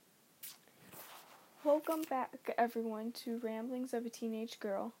Welcome back, everyone, to Ramblings of a Teenage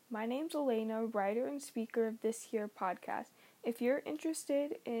Girl. My name's Elena, writer and speaker of this here podcast. If you're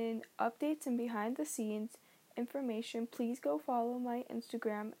interested in updates and behind-the-scenes information, please go follow my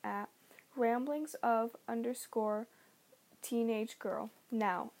Instagram at ramblingsof_teenage girl.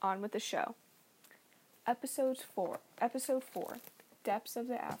 Now, on with the show. Episode 4, Depths of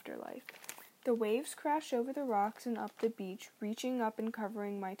the Afterlife. The waves crash over the rocks and up the beach, reaching up and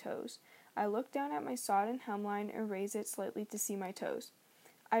covering my toes. I look down at my sodden hemline and raise it slightly to see my toes.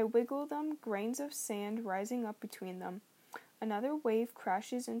 I wiggle them, grains of sand rising up between them. Another wave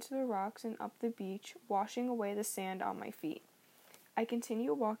crashes into the rocks and up the beach, washing away the sand on my feet. I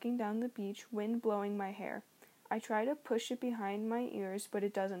continue walking down the beach, wind blowing my hair. I try to push it behind my ears, but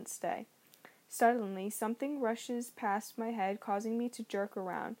it doesn't stay. Suddenly, something rushes past my head, causing me to jerk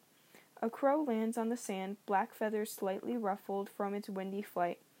around. A crow lands on the sand, black feathers slightly ruffled from its windy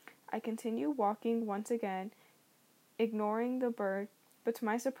flight. I continue walking once again, ignoring the bird, but to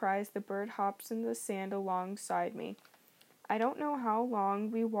my surprise, the bird hops in the sand alongside me. I don't know how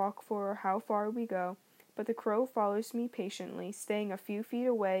long we walk for or how far we go, but the crow follows me patiently, staying a few feet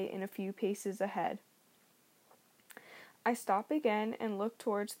away and a few paces ahead. I stop again and look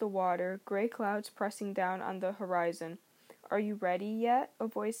towards the water, gray clouds pressing down on the horizon. "Are you ready yet?" a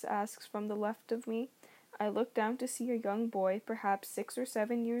voice asks from the left of me. I look down to see a young boy, perhaps 6 or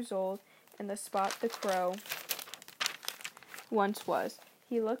 7 years old, in the spot the crow once was.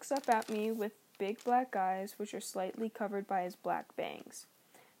 He looks up at me with big black eyes, which are slightly covered by his black bangs.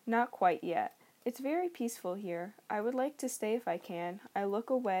 "Not quite yet. It's very peaceful here. I would like to stay if I can." I look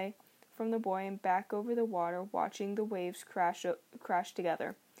away from the boy and back over the water, watching the waves crash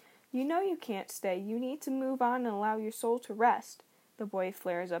together. "You know you can't stay. You need to move on and allow your soul to rest." The boy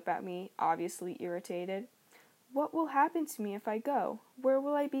flares up at me, obviously irritated. "What will happen to me if I go? Where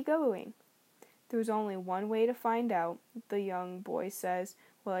will I be going?" "There's only one way to find out," the young boy says,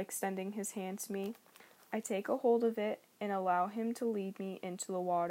 while extending his hand to me. I take a hold of it and allow him to lead me into the water.